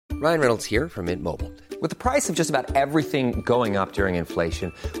Ryan Reynolds here from Mint Mobile. With the price of just about everything going up during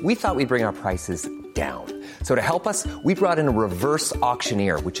inflation, we thought we'd bring our prices down. So to help us, we brought in a reverse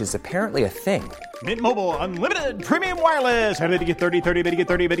auctioneer, which is apparently a thing. Mint Mobile Unlimited Premium Wireless. How to get 30, 30, bit to get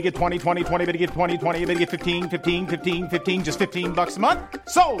 30, bit to get 20, 20, 20, bit to get 20, 20, bit to get 15, 15, 15, 15, just $15 a month?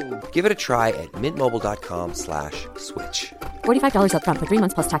 Sold! Give it a try at mintmobile.com/switch. $45 up front for 3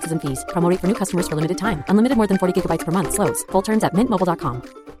 months plus taxes and fees. Promo rate for new customers for limited time. Unlimited more than 40 gigabytes per month. Slows full terms at mintmobile.com.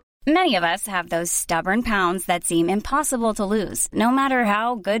 Many of us have those stubborn pounds that seem impossible to lose, no matter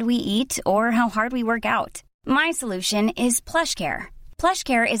how good we eat or how hard we work out. My solution is PlushCare.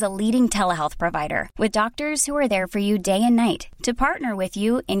 PlushCare is a leading telehealth provider with doctors who are there for you day and night to partner with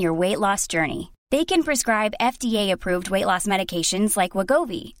you in your weight loss journey. They can prescribe FDA-approved weight loss medications like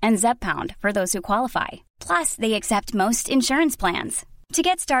Wegovy and Zepbound for those who qualify. Plus, they accept most insurance plans. To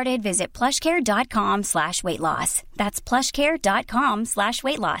get started, visit plushcare.com/weightloss. That's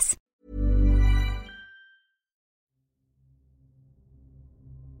plushcare.com/weightloss.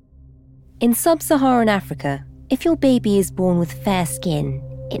 In sub-Saharan Africa, if your baby is born with fair skin,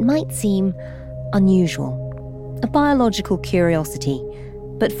 it might seem unusual, a biological curiosity.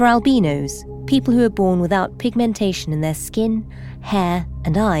 But for albinos, people who are born without pigmentation in their skin, hair,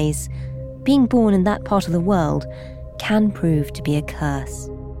 and eyes, being born in that part of the world can prove to be a curse.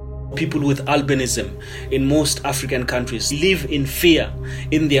 People with albinism in most African countries live in fear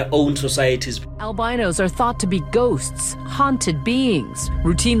in their own societies. Albinos are thought to be ghosts, haunted beings,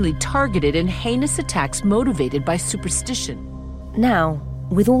 routinely targeted in heinous attacks motivated by superstition. Now,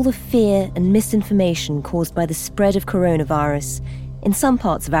 with all the fear and misinformation caused by the spread of coronavirus, in some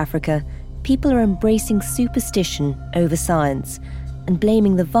parts of Africa, people are embracing superstition over science and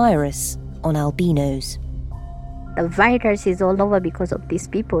blaming the virus on albinos. The virus is all over because of these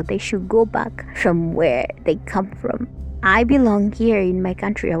people. They should go back from where they come from. I belong here in my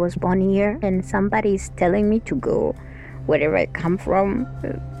country. I was born here, and somebody is telling me to go wherever I come from,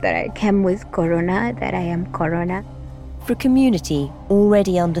 that I came with corona, that I am corona. For a community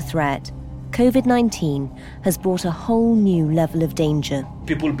already under threat, COVID-19 has brought a whole new level of danger.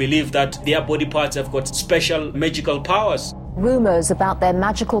 People believe that their body parts have got special magical powers. Rumours about their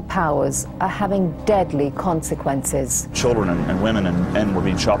magical powers are having deadly consequences. Children and women and men were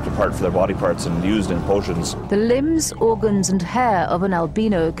being chopped apart for their body parts and used in potions. The limbs, organs and hair of an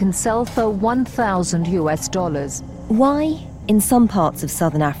albino can sell for $1,000. Why, in some parts of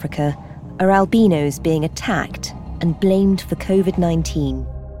southern Africa, are albinos being attacked and blamed for COVID-19?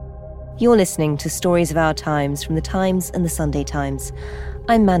 You're listening to Stories of Our Times from The Times and The Sunday Times.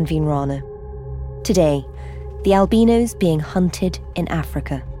 I'm Manveen Rana. Today, the albinos being hunted in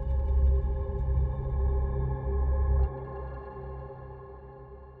Africa.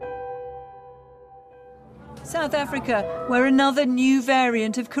 South Africa, where another new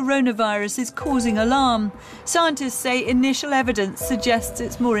variant of coronavirus is causing alarm. Scientists say initial evidence suggests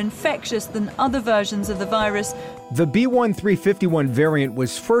it's more infectious than other versions of the virus. The B1351 variant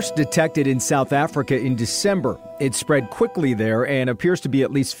was first detected in South Africa in December. It spread quickly there and appears to be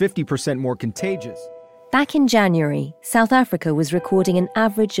at least 50% more contagious. Back in January, South Africa was recording an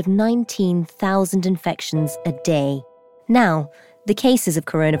average of 19,000 infections a day. Now, the cases of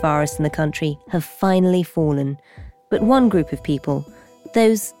coronavirus in the country have finally fallen. But one group of people,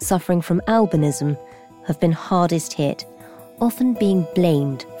 those suffering from albinism, have been hardest hit, often being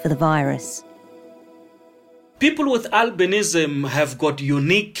blamed for the virus. People with albinism have got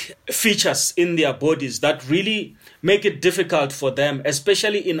unique features in their bodies that really make it difficult for them,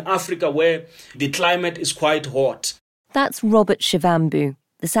 especially in Africa where the climate is quite hot. That's Robert Shivambu,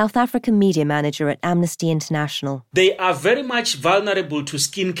 the South African media manager at Amnesty International. They are very much vulnerable to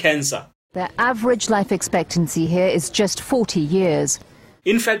skin cancer. Their average life expectancy here is just 40 years.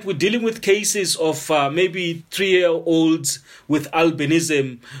 In fact, we're dealing with cases of maybe 3-year-olds with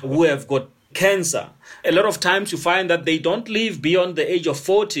albinism who have got cancer. A lot of times you find that they don't live beyond the age of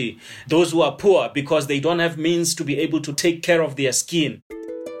 40, those who are poor, because they don't have means to be able to take care of their skin.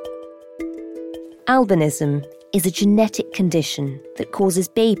 Albinism is a genetic condition that causes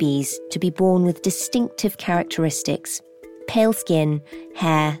babies to be born with distinctive characteristics: pale skin,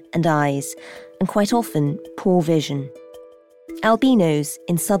 hair and eyes, and quite often poor vision. Albinos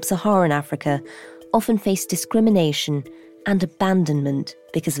in sub-Saharan Africa often face discrimination and abandonment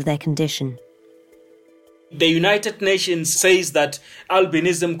because of their condition. The United Nations says that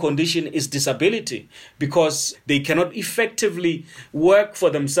albinism condition is disability because they cannot effectively work for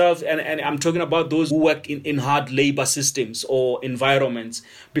themselves. And I'm talking about those who work in hard labor systems or environments,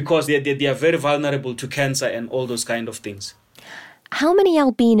 because they are very vulnerable to cancer and all those kind of things. How many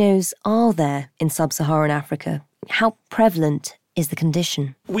albinos are there in sub-Saharan Africa? How prevalent is the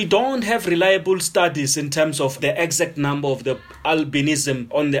condition? We don't have reliable studies in terms of the exact number of the albinism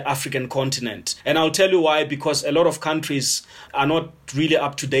on the African continent. And I'll tell you why, because a lot of countries are not really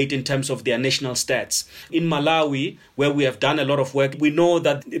up to date in terms of their national stats. In Malawi, where we have done a lot of work, we know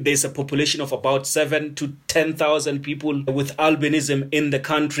that there's a population of about 7,000 to 10,000 people with albinism in the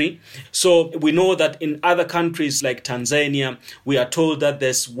country. So we know that in other countries like Tanzania, we are told that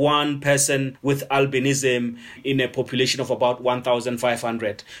there's one person with albinism in a population of about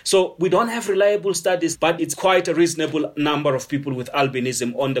 1,500. So we don't have reliable studies, but it's quite a reasonable number of people with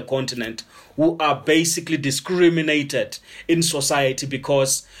albinism on the continent who are basically discriminated in society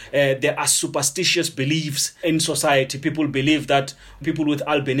because there are superstitious beliefs in society. People believe that people with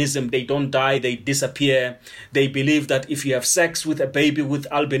albinism, they don't die, they disappear. They believe that if you have sex with a baby with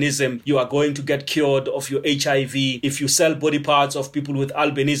albinism, you are going to get cured of your HIV. If you sell body parts of people with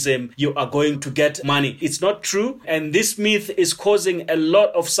albinism, you are going to get money. It's not true. And this myth is causing a lot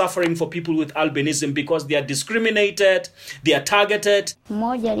of suffering for people with albinism because they are discriminated, they are targeted.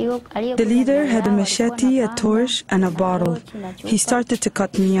 The leader had a machete, a torch, and a bottle. He started to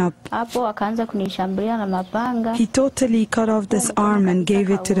cut me up. He totally cut off this arm and gave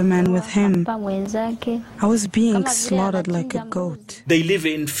it to the man with him. I was being slaughtered like a goat. They live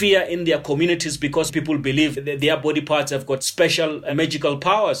in fear in their communities because people believe that their body parts have got special magical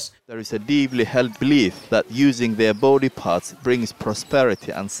powers. There is a deeply held belief that using their body parts brings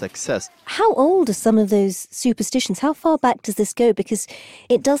prosperity and success. How old are some of those superstitions? How far back does this go? Because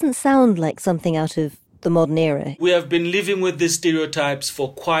it doesn't sound like something out of the modern era. We have been living with these stereotypes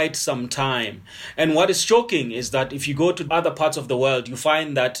for quite some time. And what is shocking is that if you go to other parts of the world, you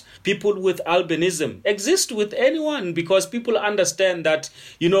find that people with albinism exist with anyone because people understand that,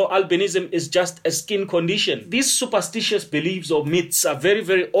 albinism is just a skin condition. These superstitious beliefs or myths are very,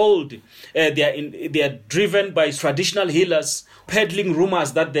 very old. They are driven by traditional healers peddling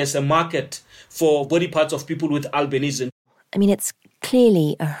rumors that there's a market for body parts of people with albinism. I mean, it's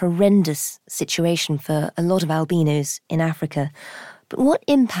clearly a horrendous situation for a lot of albinos in Africa. But what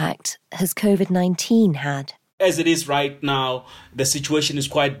impact has COVID-19 had? As it is right now, the situation is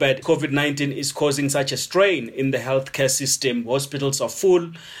quite bad. COVID-19 is causing such a strain in the healthcare system. Hospitals are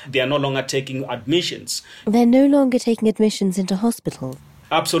full. They are no longer taking admissions. They're no longer taking admissions into hospital.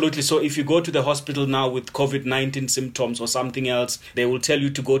 Absolutely. So if you go to the hospital now with COVID-19 symptoms or something else, they will tell you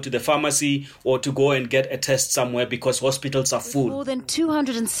to go to the pharmacy or to go and get a test somewhere because hospitals are full. More than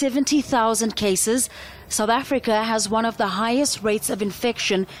 270,000 cases. South Africa has one of the highest rates of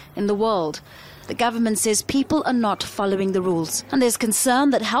infection in the world. The government says people are not following the rules, and there's concern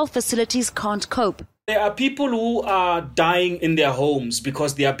that health facilities can't cope. There are people who are dying in their homes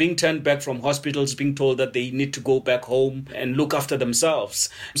because they are being turned back from hospitals, being told that they need to go back home and look after themselves.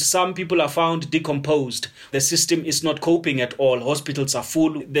 Some people are found decomposed. The system is not coping at all. Hospitals are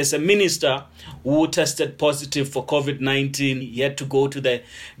full. There's a minister who tested positive for COVID-19. He had to go to the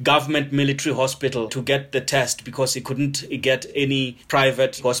government military hospital to get the test because he couldn't get any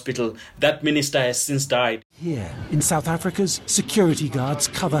private hospital. That minister has since died. Here, in South Africa's security guards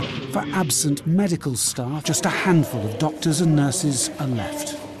cover for absent medical staff. Just a handful of doctors and nurses are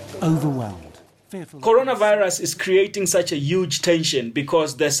left, overwhelmed. Coronavirus is creating such a huge tension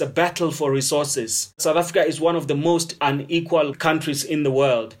because there's a battle for resources. South Africa is one of the most unequal countries in the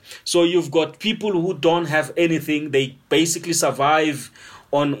world. So you've got people who don't have anything. They basically survive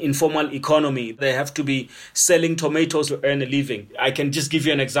on informal economy. They have to be selling tomatoes to earn a living. I can just give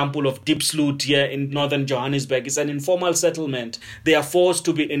you an example of Diepsloot here in northern Johannesburg. It's an informal settlement. They are forced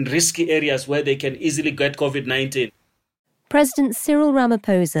to be in risky areas where they can easily get COVID-19. President Cyril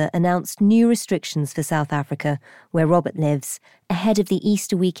Ramaphosa announced new restrictions for South Africa, where Robert lives, ahead of the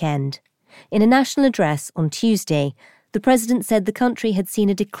Easter weekend. In a national address on Tuesday, the president said the country had seen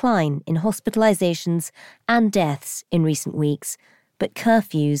a decline in hospitalizations and deaths in recent weeks, but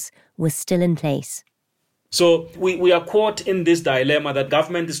curfews were still in place. So we are caught in this dilemma that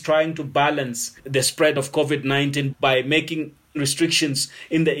government is trying to balance the spread of COVID-19 by making restrictions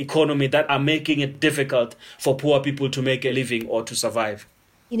in the economy that are making it difficult for poor people to make a living or to survive.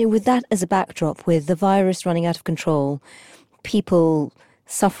 With that as a backdrop, with the virus running out of control, people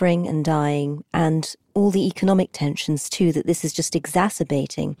suffering and dying, and all the economic tensions too that this is just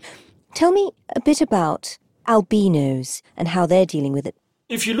exacerbating, tell me a bit about albinos and how they're dealing with it.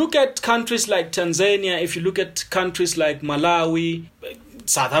 If you look at countries like Tanzania, if you look at countries like Malawi,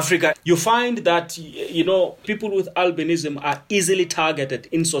 South Africa, you find that, people with albinism are easily targeted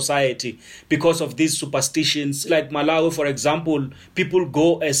in society because of these superstitions. Like Malawi, for example, people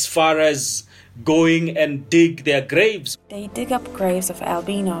go as far as going and dig their graves. They dig up graves of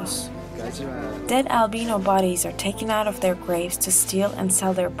albinos. Dead albino bodies are taken out of their graves to steal and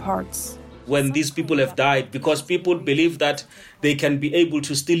sell their parts. When these people have died, because people believe that they can be able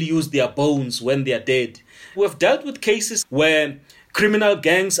to still use their bones when they are dead. We've dealt with cases where criminal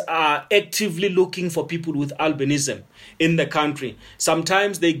gangs are actively looking for people with albinism in the country.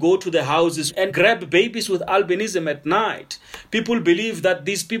 Sometimes they go to the houses and grab babies with albinism at night. People believe that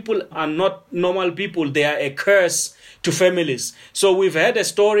these people are not normal people. They are a curse to families. So we've had a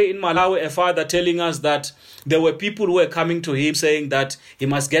story in Malawi, a father telling us that there were people who were coming to him saying that he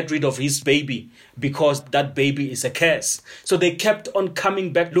must get rid of his baby because that baby is a curse. So they kept on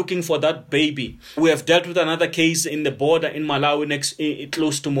coming back looking for that baby. We have dealt with another case in the border in Malawi,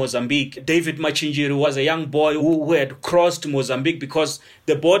 close to Mozambique. David Machinjiri was a young boy who had crossed Mozambique because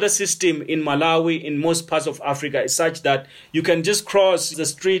the border system in Malawi, in most parts of Africa, is such that you can just cross the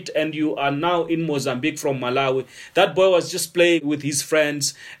street and you are now in Mozambique from Malawi. That boy was just playing with his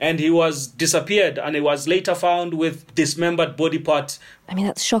friends and he was disappeared, and he was later found with dismembered body parts. I mean,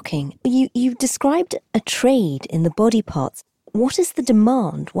 that's shocking. You described a trade in the body parts. What is the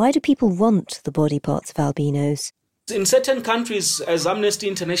demand? Why do people want the body parts of albinos? In certain countries, as Amnesty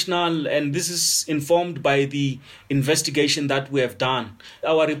International, and this is informed by the investigation that we have done,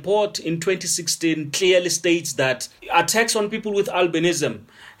 our report in 2016 clearly states that attacks on people with albinism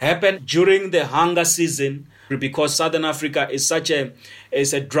happen during the hunger season because Southern Africa is such a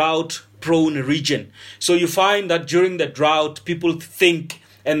drought-prone region. So you find that during the drought, people think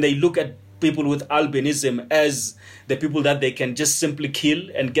and they look at people with albinism as the people that they can just simply kill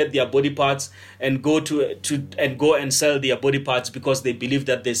and get their body parts and go and sell their body parts because they believe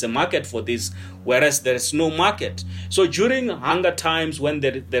that there's a market for this, whereas there's no market. So during hunger times, when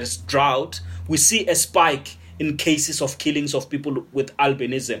there's drought, we see a spike in cases of killings of people with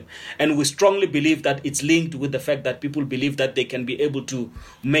albinism. And we strongly believe that it's linked with the fact that people believe that they can be able to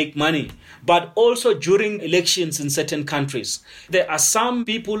make money. But also during elections in certain countries, there are some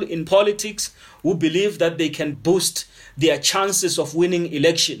people in politics who believe that they can boost their chances of winning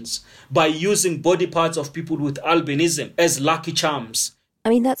elections by using body parts of people with albinism as lucky charms. I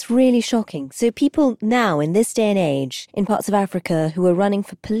mean, that's really shocking. So people now, in this day and age, in parts of Africa who are running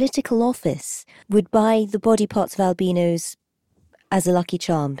for political office would buy the body parts of albinos as a lucky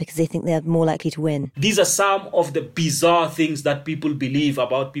charm because they think they're more likely to win. These are some of the bizarre things that people believe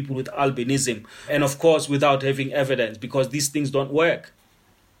about people with albinism. And of course, without having evidence, because these things don't work.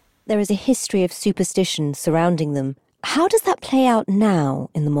 There is a history of superstition surrounding them. How does that play out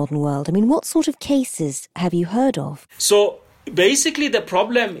now in the modern world? I mean, what sort of cases have you heard of? So basically, the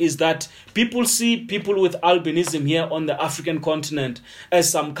problem is that people see people with albinism here on the African continent as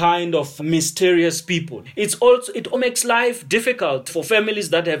some kind of mysterious people. It makes life difficult for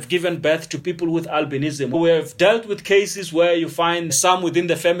families that have given birth to people with albinism. We have dealt with cases where you find some within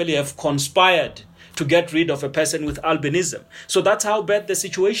the family have conspired to get rid of a person with albinism. So that's how bad the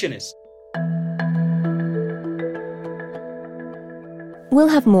situation is. We'll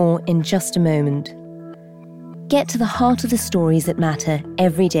have more in just a moment. Get to the heart of the stories that matter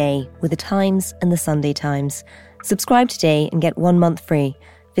every day with The Times and The Sunday Times. Subscribe today and get 1 month free.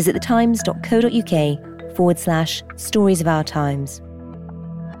 Visit thetimes.co.uk/stories of our times.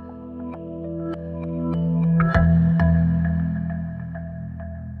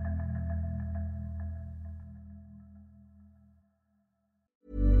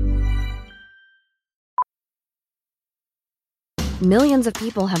 Millions of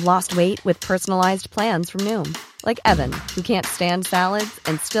people have lost weight with personalized plans from Noom. Like Evan, who can't stand salads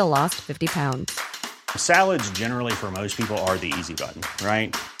and still lost 50 pounds. Salads generally for most people are the easy button,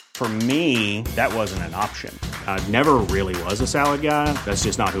 right? For me, that wasn't an option. I never really was a salad guy. That's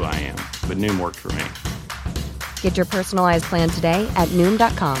just not who I am. But Noom worked for me. Get your personalized plan today at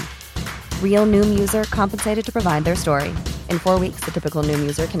Noom.com. Real Noom user compensated to provide their story. In 4 weeks, the typical Noom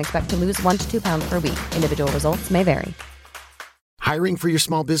user can expect to lose 1 to 2 pounds per week. Individual results may vary. Hiring for your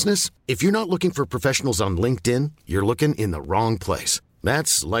small business? If you're not looking for professionals on LinkedIn, you're looking in the wrong place.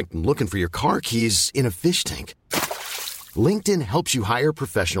 That's like looking for your car keys in a fish tank. LinkedIn helps you hire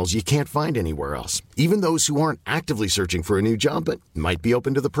professionals you can't find anywhere else, even those who aren't actively searching for a new job but might be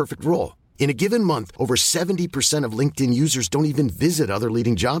open to the perfect role. In a given month, over 70% of LinkedIn users don't even visit other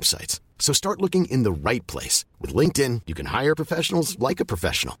leading job sites. So start looking in the right place. With LinkedIn, you can hire professionals like a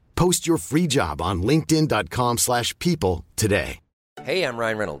professional. Post your free job on linkedin.com/people today. Hey, I'm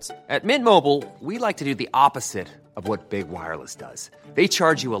Ryan Reynolds. At Mint Mobile, we like to do the opposite of what Big Wireless does. They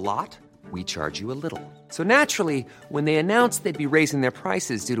charge you a lot, we charge you a little. So naturally, when they announced they'd be raising their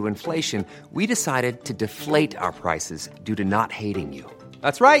prices due to inflation, we decided to deflate our prices due to not hating you.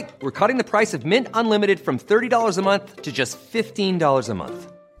 That's right. We're cutting the price of Mint Unlimited from $30 a month to just $15 a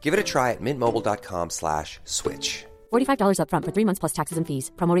month. Give it a try at mintmobile.com/switch. $45 up front for 3 months plus taxes and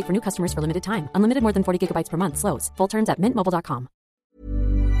fees. Promo rate for new customers for limited time. Unlimited more than 40 gigabytes per month. Slows full terms at mintmobile.com.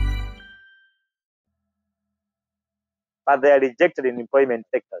 But they are rejected in employment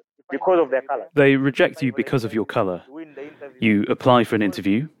sectors because of their color. They reject you because of your colour. You apply for an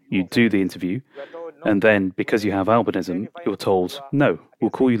interview, you do the interview, and then because you have albinism, you're told, no,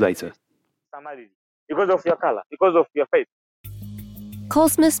 we'll call you later. Because of your color, because of your face.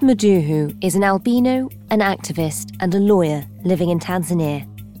 Cosmas Maduhu is an albino, an activist, and a lawyer living in Tanzania.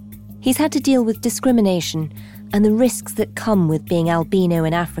 He's had to deal with discrimination and the risks that come with being albino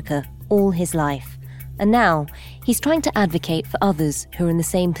in Africa all his life. And now he's trying to advocate for others who are in the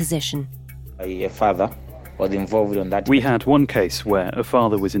same position. A father was involved in that. We had one case where a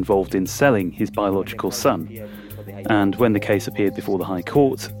father was involved in selling his biological son. And when the case appeared before the High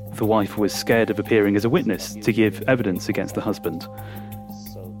Court, the wife was scared of appearing as a witness to give evidence against the husband.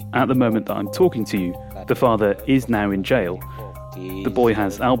 At the moment that I'm talking to you, the father is now in jail. The boy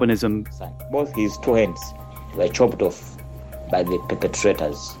has albinism. Both his two hands were chopped off by the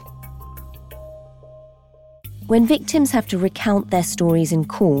perpetrators. When victims have to recount their stories in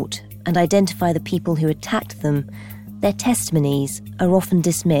court and identify the people who attacked them, their testimonies are often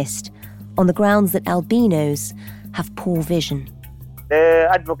dismissed on the grounds that albinos have poor vision. The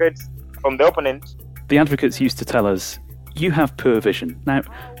advocates from the opponent. The advocates used to tell us, you have poor vision. Now,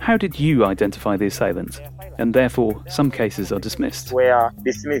 how did you identify the assailant? And therefore, some cases are dismissed. Were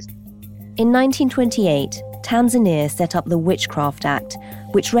dismissed. In 1928, Tanzania set up the Witchcraft Act,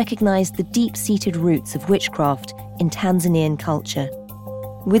 which recognised the deep-seated roots of witchcraft in Tanzanian culture.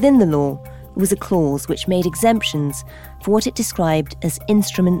 Within the law was a clause which made exemptions for what it described as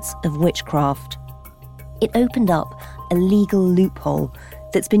instruments of witchcraft. It opened up a legal loophole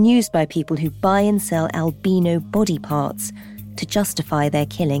that's been used by people who buy and sell albino body parts to justify their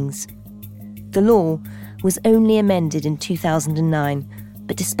killings. The law was only amended in 2009,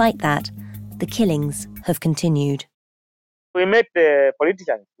 but despite that, the killings have continued. We met the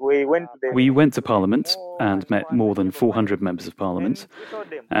politicians. We went to Parliament and met more than 400 members of Parliament,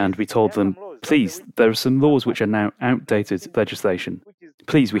 and we told them, please, there are some laws which are now outdated legislation.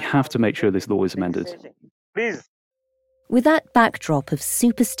 Please, we have to make sure this law is amended. Please. With that backdrop of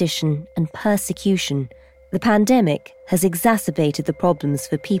superstition and persecution, the pandemic has exacerbated the problems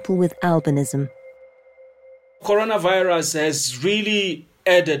for people with albinism. Coronavirus has really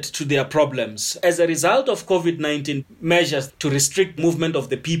added to their problems. As a result of COVID-19 measures to restrict movement of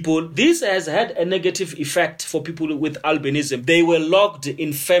the people, this has had a negative effect for people with albinism. They were locked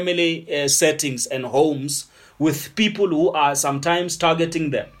in family settings and homes with people who are sometimes targeting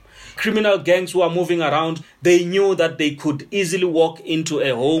them. Criminal gangs who are moving around, they knew that they could easily walk into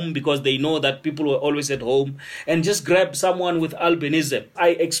a home because they know that people were always at home and just grab someone with albinism. I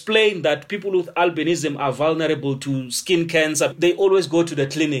explained that people with albinism are vulnerable to skin cancer. They always go to the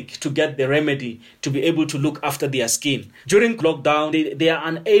clinic to get the remedy to be able to look after their skin. During lockdown, they are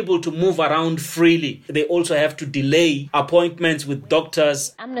unable to move around freely. They also have to delay appointments with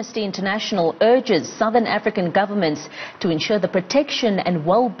doctors. Amnesty International urges Southern African governments to ensure the protection and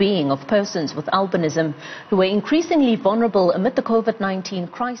well-being of persons with albinism who are increasingly vulnerable amid the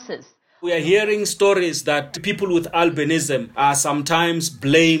COVID-19 crisis. We are hearing stories that people with albinism are sometimes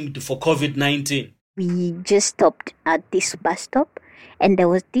blamed for COVID-19. We just stopped at this bus stop and there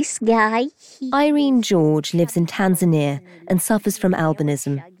was this guy. Irene George lives in Tanzania and suffers from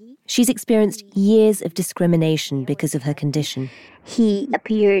albinism. She's experienced years of discrimination because of her condition. He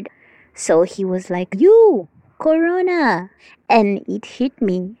appeared, so he was like, "You, Corona." And it hit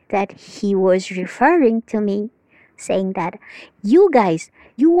me that he was referring to me, saying that, "You guys,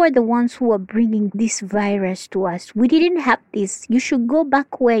 you are the ones who are bringing this virus to us. We didn't have this. You should go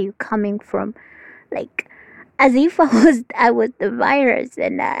back where you're coming from." Like, as if I was the virus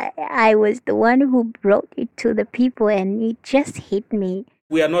and I was the one who brought it to the people, and it just hit me.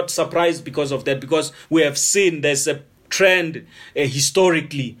 We are not surprised because of that, because we have seen there's a trend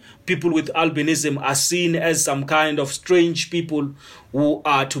historically. People with albinism are seen as some kind of strange people who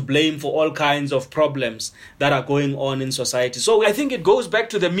are to blame for all kinds of problems that are going on in society. So I think it goes back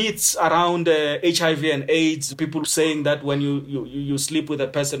to the myths around HIV and AIDS. People saying that when you sleep with a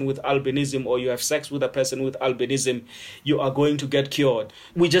person with albinism or you have sex with a person with albinism, you are going to get cured.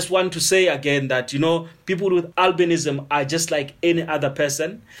 We just want to say again that, people with albinism are just like any other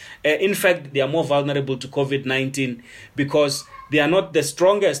person. In fact, they are more vulnerable to COVID-19 because they are not the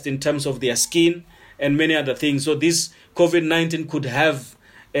strongest in terms of their skin and many other things. So this COVID-19 could have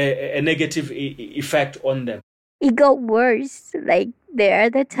a negative effect on them. It got worse. Like, There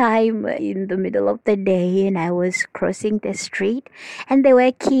the time in the middle of the day, and I was crossing the street, and there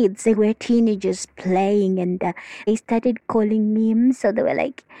were kids, they were teenagers playing, and they started calling me. So they were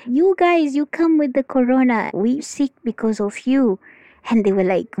like, "You guys, you come with the corona. We sick because of you." And they were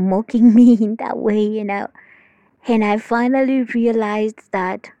like mocking me in that way, you know. And I finally realized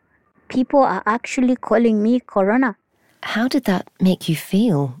that people are actually calling me corona. How did that make you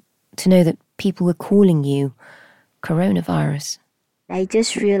feel, to know that people were calling you coronavirus? I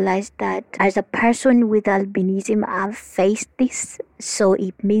just realized that as a person with albinism, I've faced this. So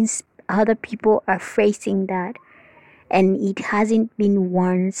it means other people are facing that. And it hasn't been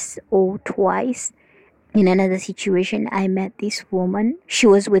once or twice. In another situation, I met this woman. She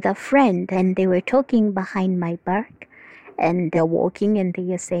was with a friend and they were talking behind my back. And they're walking and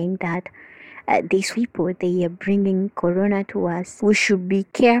they are saying that these people, they are bringing corona to us. We should be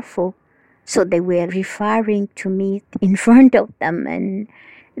careful. So they were referring to me in front of them, and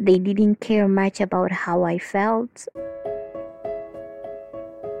they didn't care much about how I felt.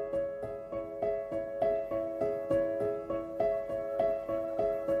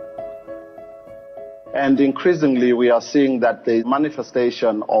 And increasingly, we are seeing that the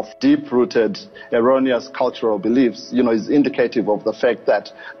manifestation of deep-rooted, erroneous cultural beliefs, is indicative of the fact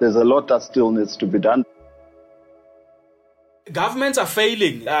that there's a lot that still needs to be done. Governments are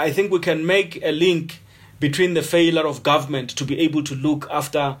failing. I think we can make a link between the failure of government to be able to look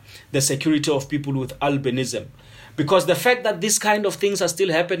after the security of people with albinism. Because the fact that these kind of things are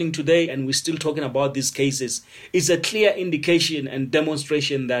still happening today and we're still talking about these cases is a clear indication and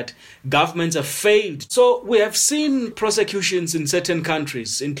demonstration that governments have failed. So we have seen prosecutions in certain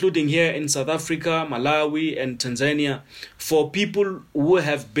countries, including here in South Africa, Malawi and Tanzania, for people who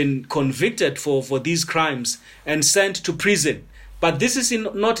have been convicted for these crimes and sent to prison. But this is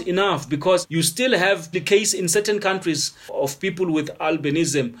not enough, because you still have the case in certain countries of people with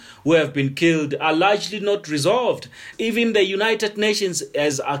albinism who have been killed are largely not resolved. Even the United Nations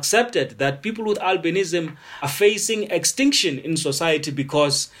has accepted that people with albinism are facing extinction in society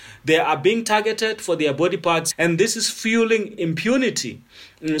because they are being targeted for their body parts, and this is fueling impunity.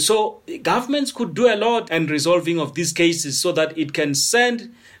 So governments could do a lot in resolving of these cases so that it can send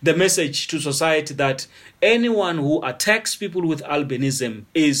the message to society that anyone who attacks people with albinism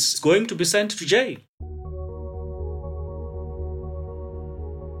is going to be sent to jail.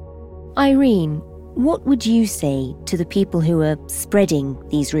 Irene, what would you say to the people who are spreading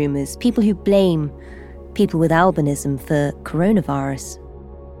these rumours, people who blame people with albinism for coronavirus?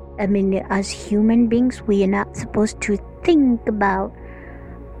 I mean, as human beings, we are not supposed to think about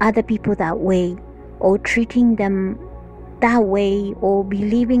other people that way, or treating them that way, or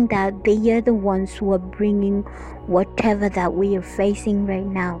believing that they are the ones who are bringing whatever that we are facing right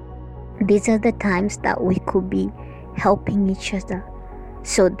now. These are the times that we could be helping each other.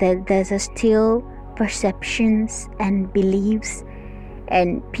 So that there's still perceptions and beliefs,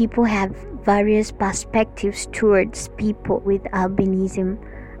 and people have various perspectives towards people with albinism.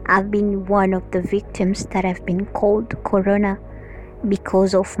 I've been one of the victims that have been called corona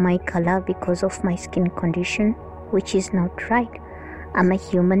because of my color, because of my skin condition, which is not right. I'm a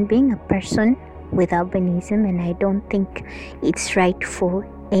human being, a person with albinism, and I don't think it's right for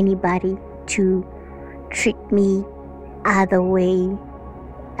anybody to treat me other way.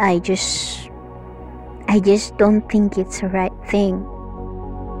 I just don't think it's the right thing.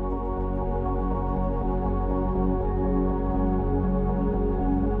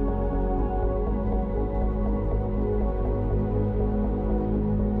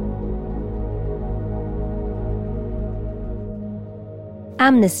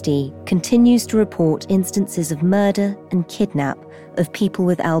 Amnesty continues to report instances of murder and kidnap of people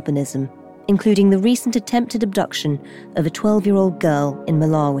with albinism, including the recent attempted abduction of a 12-year-old girl in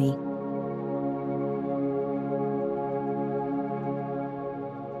Malawi.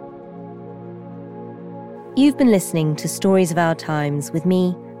 You've been listening to Stories of Our Times with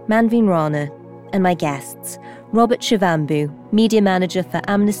me, Manveen Rana, and my guests, Robert Shivambu, Media Manager for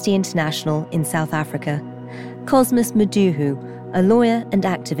Amnesty International in South Africa, Cosmas Maduhu, a lawyer and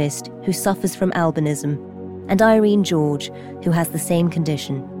activist who suffers from albinism, and Irene George, who has the same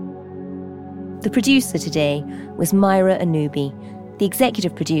condition. The producer today was Myra Anubi. The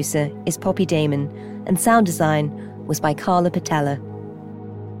executive producer is Poppy Damon, and sound design was by Carla Patella.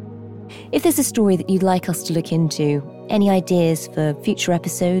 If there's a story that you'd like us to look into, any ideas for future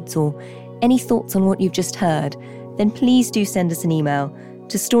episodes, or any thoughts on what you've just heard, then please do send us an email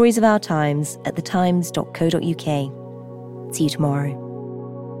to storiesofourtimes@thetimes.co.uk. See you tomorrow.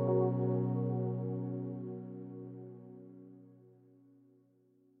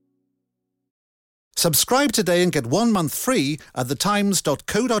 Subscribe today and get 1 month free at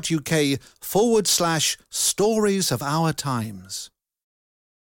thetimes.co.uk/stories of our times.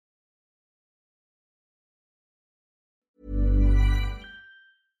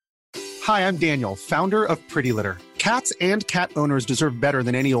 Hi, I'm Daniel, founder of Pretty Litter. Cats and cat owners deserve better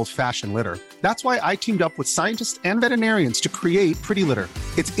than any old-fashioned litter. That's why I teamed up with scientists and veterinarians to create Pretty Litter.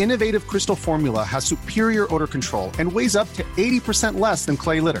 Its innovative crystal formula has superior odor control and weighs up to 80% less than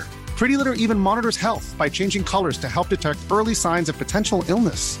clay litter. Pretty Litter even monitors health by changing colors to help detect early signs of potential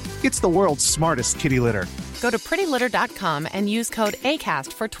illness. It's the world's smartest kitty litter. Go to prettylitter.com and use code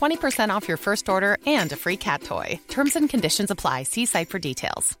ACAST for 20% off your first order and a free cat toy. Terms and conditions apply. See site for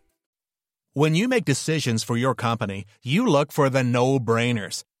details. When you make decisions for your company, you look for the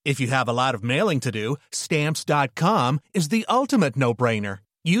no-brainers. If you have a lot of mailing to do, Stamps.com is the ultimate no-brainer.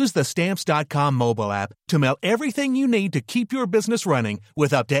 Use the Stamps.com mobile app to mail everything you need to keep your business running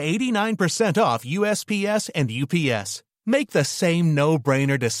with up to 89% off USPS and UPS. Make the same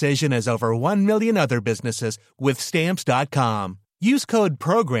no-brainer decision as over 1 million other businesses with Stamps.com. Use code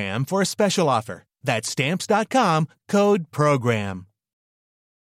PROGRAM for a special offer. That's Stamps.com, code PROGRAM.